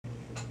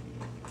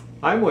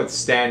I'm with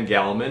Stan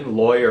Gelman,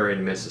 lawyer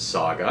in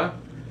Mississauga.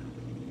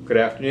 Good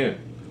afternoon.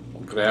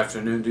 Well, good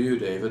afternoon to you,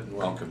 David, and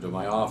welcome to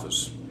my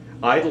office.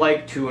 I'd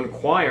like to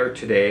inquire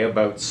today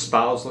about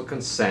spousal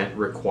consent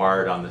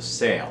required on the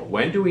sale.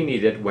 When do we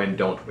need it, when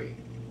don't we?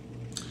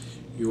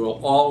 You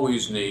will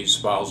always need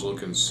spousal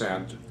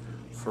consent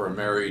for a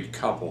married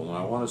couple, and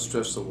I want to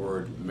stress the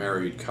word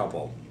married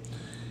couple.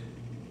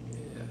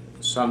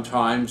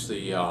 Sometimes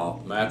the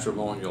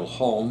matrimonial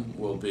home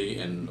will be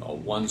in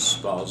one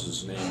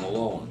spouse's name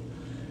alone.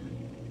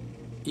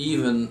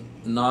 Even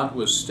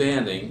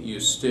notwithstanding,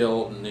 you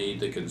still need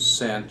the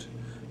consent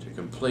to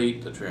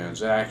complete the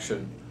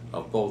transaction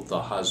of both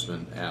the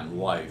husband and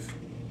wife.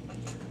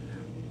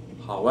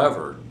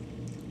 However,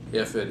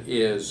 if it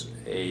is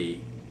a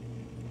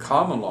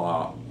common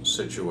law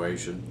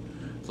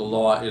situation, the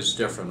law is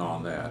different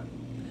on that.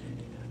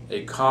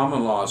 A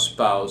common law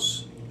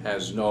spouse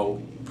has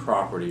no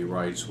property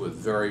rights with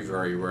very,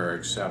 very rare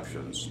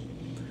exceptions.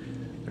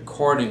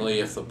 Accordingly,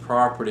 if the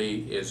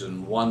property is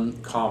in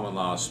one common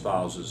law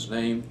spouse's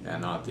name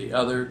and not the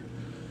other,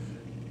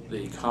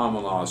 the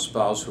common law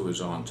spouse who is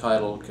on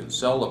title can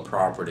sell the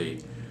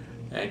property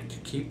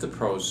and keep the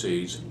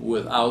proceeds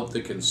without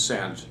the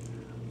consent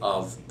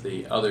of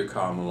the other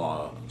common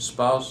law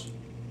spouse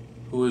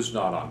who is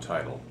not on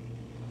title.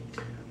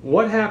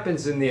 What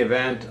happens in the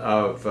event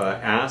of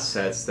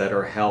assets that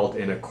are held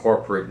in a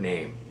corporate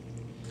name?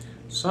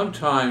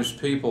 Sometimes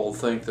people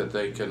think that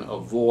they can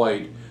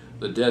avoid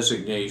the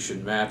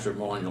designation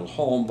matrimonial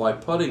home by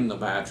putting the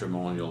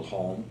matrimonial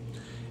home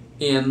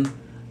in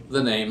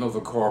the name of a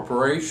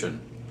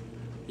corporation.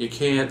 You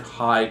can't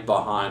hide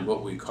behind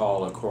what we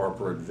call a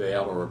corporate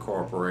veil or a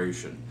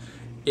corporation.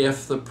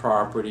 If the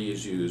property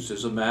is used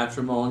as a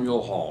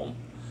matrimonial home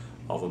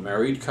of a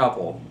married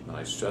couple, and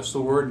I stress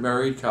the word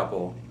married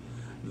couple,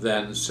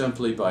 then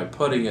simply by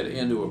putting it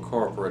into a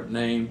corporate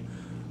name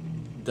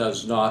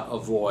does not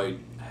avoid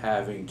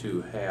having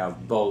to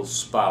have both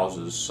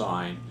spouses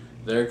sign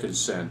their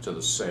consent to the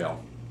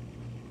sale.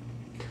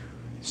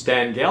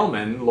 Stan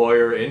Gelman,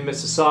 lawyer in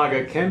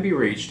Mississauga, can be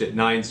reached at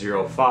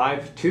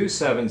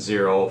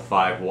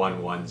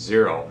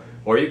 905-270-5110,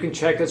 or you can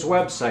check his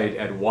website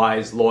at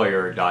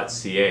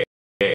wiselawyer.ca.